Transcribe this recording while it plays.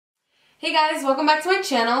Hey guys, welcome back to my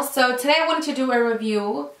channel. So today I wanted to do a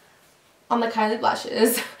review on the Kylie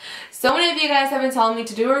Blushes. So many of you guys have been telling me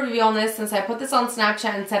to do a review on this since I put this on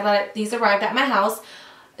Snapchat and said that these arrived at my house.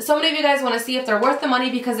 So many of you guys want to see if they're worth the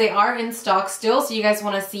money because they are in stock still. So you guys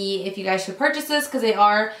want to see if you guys should purchase this because they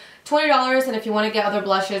are $20, and if you want to get other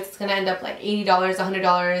blushes, it's going to end up like $80,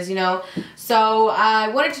 $100, you know. So I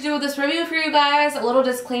wanted to do this review for you guys. A little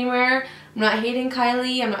disclaimer. I'm not hating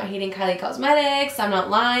Kylie. I'm not hating Kylie Cosmetics. I'm not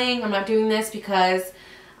lying. I'm not doing this because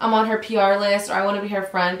I'm on her PR list or I want to be her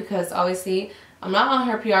friend, because obviously I'm not on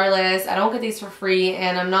her PR list. I don't get these for free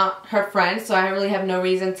and I'm not her friend, so I really have no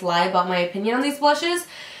reason to lie about my opinion on these blushes.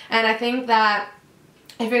 And I think that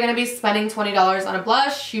if you're going to be spending $20 on a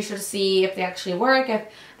blush, you should see if they actually work, if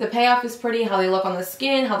the payoff is pretty, how they look on the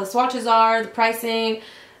skin, how the swatches are, the pricing.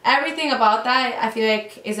 Everything about that I feel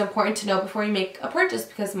like is important to know before you make a purchase,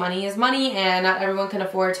 because money is money and not everyone can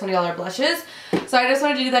afford $20 blushes. So I just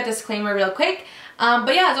wanted to do that disclaimer real quick.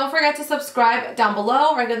 But yeah, don't forget to subscribe down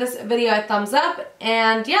below or give this video a thumbs up.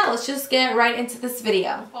 And yeah, let's just get right into this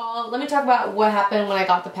video. Well, let me talk about what happened when I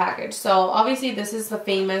got the package. So obviously this is the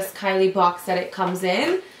famous Kylie box that it comes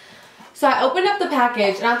in. So I opened up the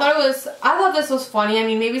package and I thought this was funny. I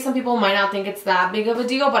mean, maybe some people might not think it's that big of a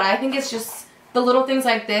deal, but I think it's just the little things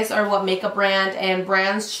like this are what make a brand and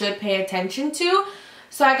brands should pay attention to.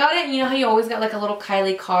 So I got it, you know how you always get like a little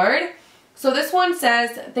Kylie card? So this one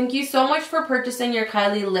says, "Thank you so much for purchasing your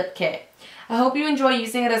Kylie lip kit. I hope you enjoy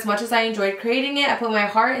using it as much as I enjoyed creating it. I put my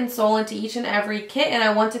heart and soul into each and every kit, and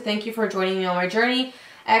I want to thank you for joining me on my journey.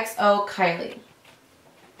 XO Kylie."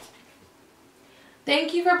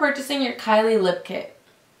 Thank you for purchasing your Kylie lip kit.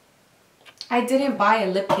 I didn't buy a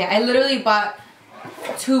lip kit. I literally bought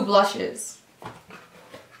 2 blushes.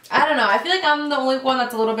 I don't know. I feel like I'm the only one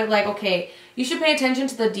that's a little bit like, okay, you should pay attention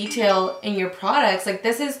to the detail in your products. Like,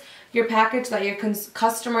 this is your package that your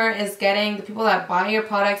customer is getting, the people that buy your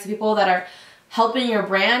products, the people that are helping your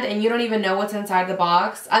brand, and you don't even know what's inside the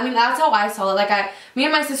box. I mean, that's how I saw it. Like, me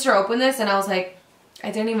and my sister opened this and I was like,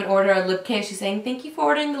 I didn't even order a lip kit. She's saying, "Thank you for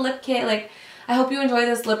ordering the lip kit. Like, I hope you enjoy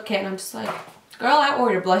this lip kit." And I'm just like, girl, I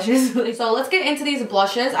ordered blushes. So let's get into these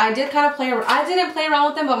blushes. I did kind of I didn't play around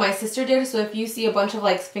with them, but my sister did. So if you see a bunch of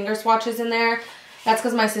like finger swatches in there, that's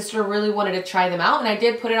because my sister really wanted to try them out. And I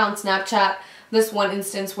did put it on Snapchat, this one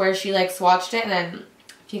instance where she like swatched it. And then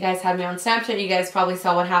if you guys had me on Snapchat, you guys probably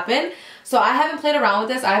saw what happened. So I haven't played around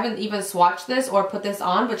with this. I haven't even swatched this or put this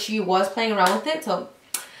on, but she was playing around with it. So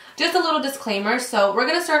just a little disclaimer. So we're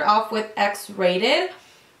going to start off with X-rated.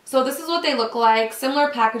 So this is what they look like. Similar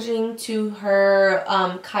packaging to her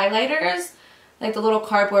highlighters, like the little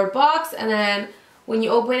cardboard box. And then when you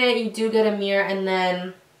open it, you do get a mirror, and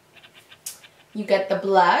then you get the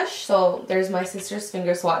blush. So there's my sister's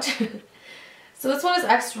finger swatch. So this one is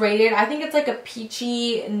X-rated. I think it's like a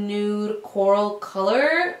peachy nude coral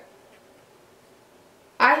color.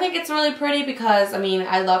 I think it's really pretty because, I mean,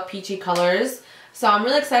 I love peachy colors. So I'm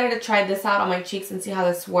really excited to try this out on my cheeks and see how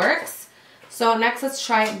this works. So next, let's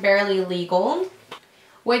try Barely Legal,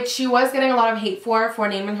 which she was getting a lot of hate for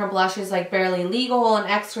naming her blushes like Barely Legal and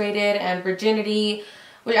X-rated and Virginity,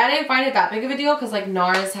 which I didn't find it that big of a deal because like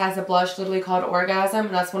NARS has a blush literally called Orgasm,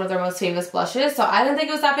 and that's one of their most famous blushes. So I didn't think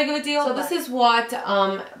it was that big of a deal. So this is what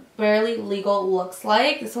Barely Legal looks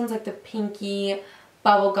like. This one's like the pinky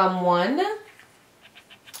bubblegum one.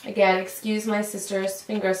 Again, excuse my sister's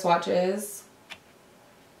finger swatches.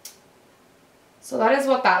 So that is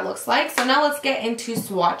what that looks like. So now let's get into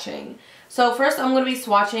swatching. So first I'm going to be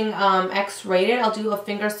swatching X-rated. I'll do a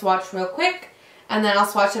finger swatch real quick, and then I'll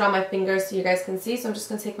swatch it on my fingers so you guys can see. So I'm just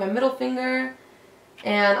going to take my middle finger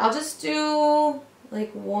and I'll just do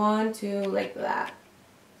like 1, 2, like that.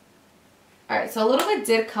 Alright, so a little bit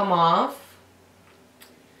did come off.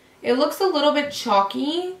 It looks a little bit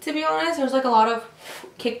chalky, to be honest. There's like a lot of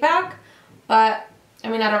kickback, but I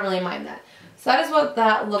mean, I don't really mind that. So that is what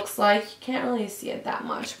that looks like. You can't really see it that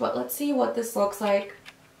much, but let's see what this looks like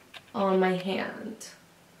on my hand.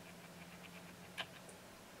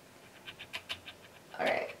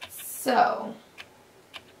 Alright, so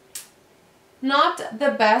not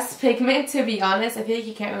the best pigment, to be honest. I feel like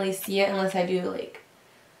you can't really see it unless I do like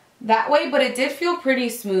that way, but it did feel pretty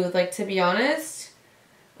smooth, like, to be honest.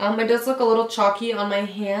 It does look a little chalky on my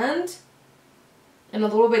hand and a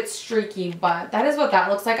little bit streaky, but that is what that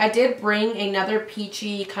looks like. I did bring another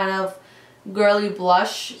peachy kind of girly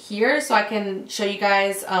blush here so I can show you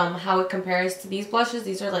guys how it compares to these blushes.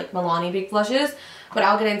 These are like Milani Big blushes, but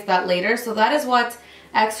I'll get into that later. So that is what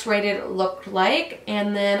X-rated looked like,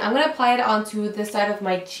 and then I'm going to apply it onto this side of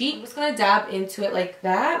my cheek. I'm just going to dab into it like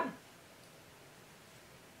that.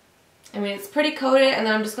 I mean, it's pretty coated, and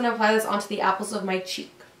then I'm just going to apply this onto the apples of my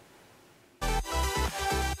cheek.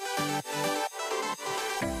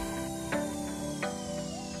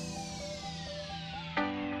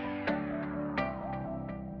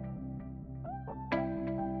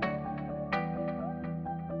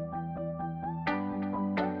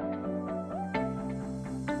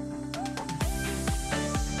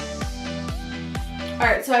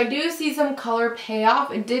 Alright, so I do see some color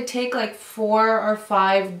payoff. It did take like 4 or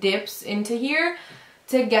 5 dips into here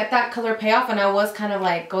to get that color payoff, and I was kind of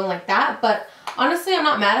like going like that, but honestly I'm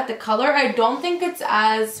not mad at the color. I don't think it's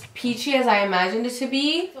as peachy as I imagined it to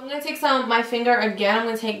be. So I'm going to take my finger again. I'm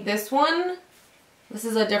going to take this one. This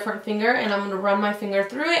is a different finger, and I'm going to run my finger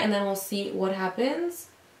through it, and then we'll see what happens.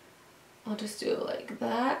 I'll just do it like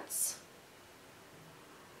that.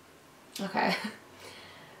 Okay.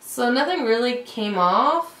 So nothing really came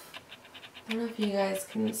off. I don't know if you guys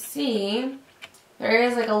can see. There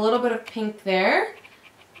is like a little bit of pink there.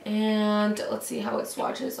 And let's see how it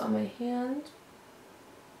swatches on my hand.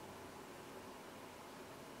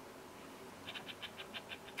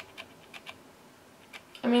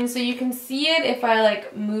 I mean, so you can see it if I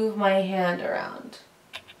like move my hand around.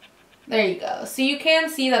 There you go. So you can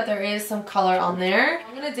see that there is some color on there.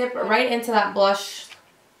 I'm going to dip right into that blush.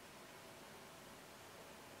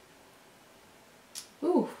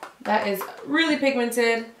 Ooh, that is really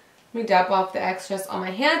pigmented. Let me dab off the excess on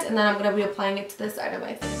my hand, and then I'm going to be applying it to this side of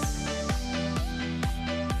my face.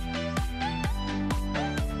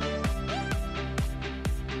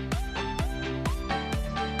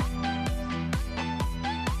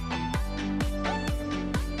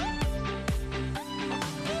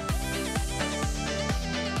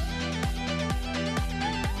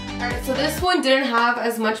 Alright, so this one didn't have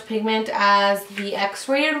as much pigment as the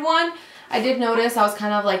X-rated one. I did notice I was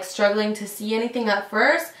kind of like struggling to see anything at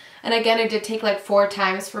first. And again, it did take like 4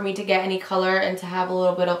 times for me to get any color and to have a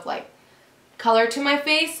little bit of like color to my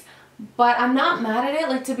face. But I'm not mad at it.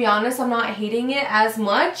 Like, to be honest, I'm not hating it as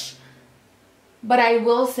much. But I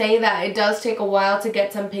will say that it does take a while to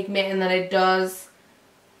get some pigment, and that it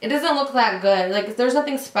doesn't look that good. Like, there's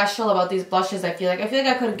nothing special about these blushes, I feel like. I feel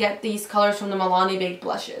like I could get these colors from the Milani Baked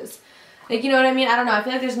Blushes. Like, you know what I mean? I don't know. I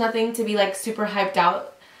feel like there's nothing to be like super hyped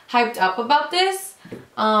up about this.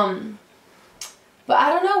 But I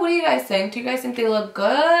don't know. What do you guys think? Do you guys think they look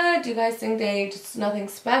good? Do you guys think they just nothing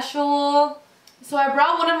special? So I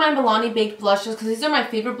brought one of my Milani Baked Blushes because these are my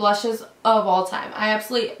favorite blushes of all time. I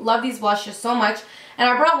absolutely love these blushes so much. And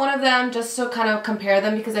I brought one of them just to kind of compare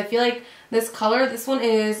them, because I feel like this color, this one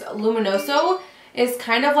is Luminoso, is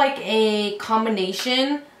kind of like a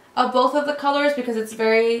combination of both of the colors, because it's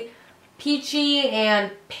very peachy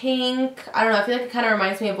and pink. I don't know, I feel like it kind of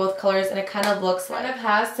reminds me of both colors, and it kind of looks like, kind of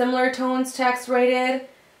has similar tones to X-rated,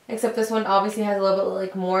 except this one obviously has a little bit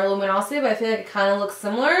like more luminosity, but I feel like it kind of looks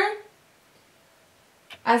similar,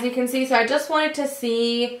 as you can see. So I just wanted to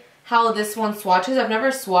see how this one swatches. I've never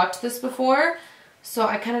swatched this before, so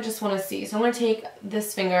I kind of just want to see. So I'm going to take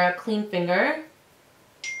this finger, a clean finger.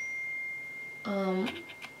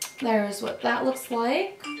 There's what that looks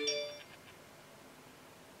like.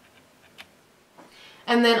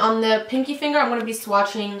 And then on the pinky finger, I'm going to be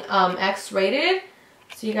swatching X-rated,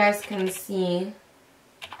 so you guys can see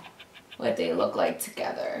what they look like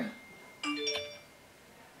together.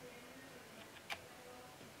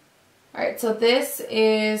 Alright, so this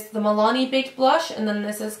is the Milani Baked Blush, and then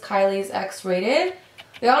this is Kylie's X-rated.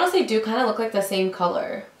 They honestly do kind of look like the same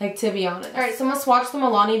color, like, to be honest. Alright, so I'm going to swatch the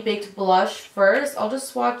Milani Baked Blush first. I'll just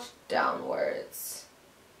swatch downwards,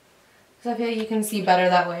 because I feel like you can see better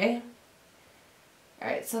that way.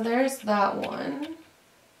 Alright, so there's that one.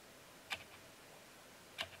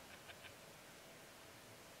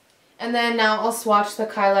 And then now I'll swatch the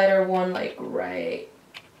highlighter one, like, right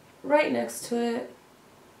next to it.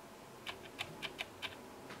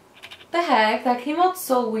 The heck? That came out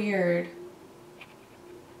so weird.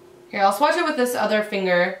 Here, I'll swatch it with this other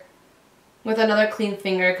finger, with another clean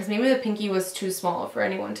finger, because maybe the pinky was too small for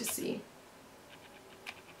anyone to see.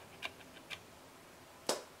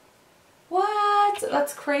 What?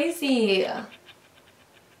 That's crazy.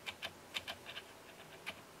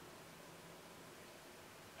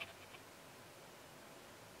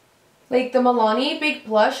 Like, the Milani Baked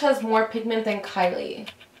Blush has more pigment than Kylie.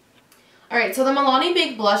 Alright, so the Milani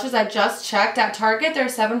Baked Blushes, I just checked. At Target, they're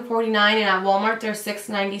 $7.49, and at Walmart, they're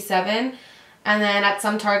 $6.97. And then at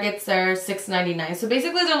some Targets, they're $6.99. So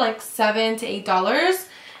basically, they're like $7 to $8.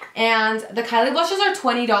 And the Kylie blushes are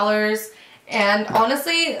 $20. And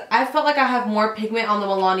honestly, I felt like I have more pigment on the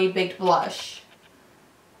Milani Baked Blush.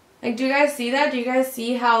 Like, do you guys see that? Do you guys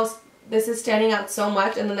see how this is standing out so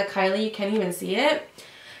much, and then the Kylie, you can't even see it?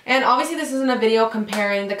 And obviously, this isn't a video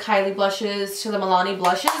comparing the Kylie blushes to the Milani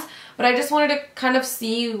blushes, but but I just wanted to kind of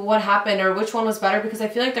see what happened or which one was better, because I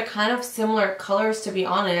feel like they're kind of similar colors, to be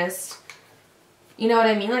honest. You know what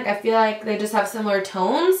I mean? Like, I feel like they just have similar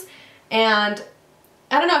tones, and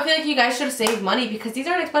I don't know, I feel like you guys should have saved money because these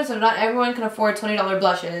aren't expensive. Not everyone can afford $20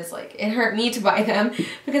 blushes. Like, it hurt me to buy them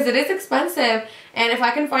because it is expensive. And if I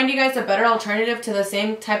can find you guys a better alternative to the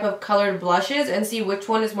same type of colored blushes and see which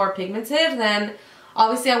one is more pigmented, then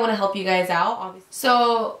obviously I want to help you guys out.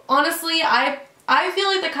 So honestly, I feel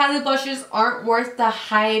like the Kylie blushes aren't worth the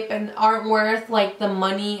hype and aren't worth like the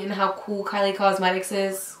money and how cool Kylie Cosmetics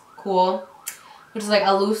is. Cool. Which is like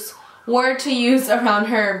a loose word to use around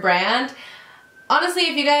her brand. Honestly,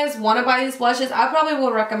 if you guys want to buy these blushes, I probably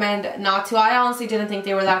would recommend not to. I honestly didn't think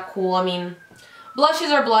they were that cool. I mean,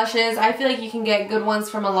 blushes are blushes. I feel like you can get good ones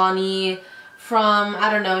from Alani, from,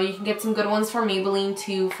 I don't know, you can get some good ones from Maybelline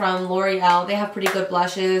too, from L'Oreal. They have pretty good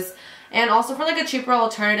blushes. And also for like a cheaper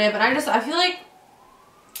alternative. And I feel like,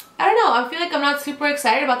 I don't know, I feel like I'm not super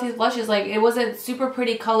excited about these blushes. Like, it wasn't super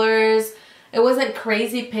pretty colors. It wasn't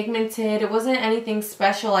crazy pigmented. It wasn't anything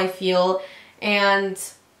special, I feel. And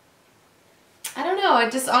I don't know, I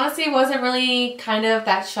just honestly wasn't really kind of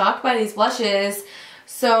that shocked by these blushes.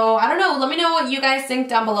 So, I don't know, let me know what you guys think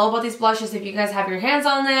down below about these blushes, if you guys have your hands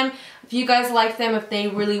on them, if you guys like them, if they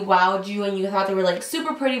really wowed you and you thought they were like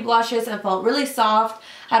super pretty blushes and felt really soft,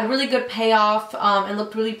 had really good payoff, and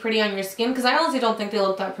looked really pretty on your skin, because I honestly don't think they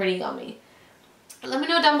look that pretty on me. Let me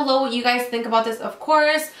know down below what you guys think about this, of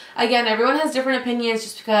course. Again, everyone has different opinions.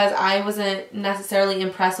 Just because I wasn't necessarily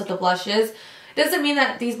impressed with the blushes doesn't mean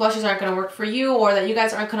that these blushes aren't going to work for you or that you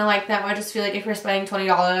guys aren't going to like them. I just feel like if you're spending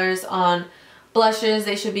 $20 on blushes,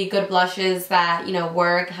 they should be good blushes that, you know,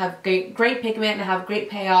 work, have great pigment, and have great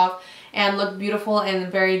payoff, and look beautiful and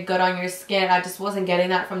very good on your skin. I just wasn't getting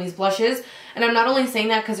that from these blushes. And I'm not only saying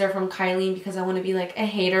that because they're from Kylie because I want to be like a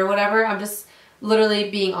hater or whatever. I'm just literally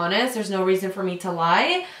being honest. There's no reason for me to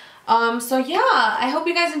lie. So yeah, I hope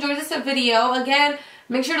you guys enjoyed this video. Again,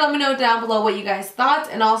 make sure to let me know down below what you guys thought,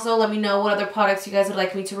 and also let me know what other products you guys would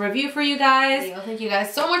like me to review for you guys. Thank you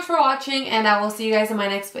guys so much for watching, and I will see you guys in my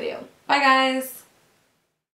next video. Bye guys!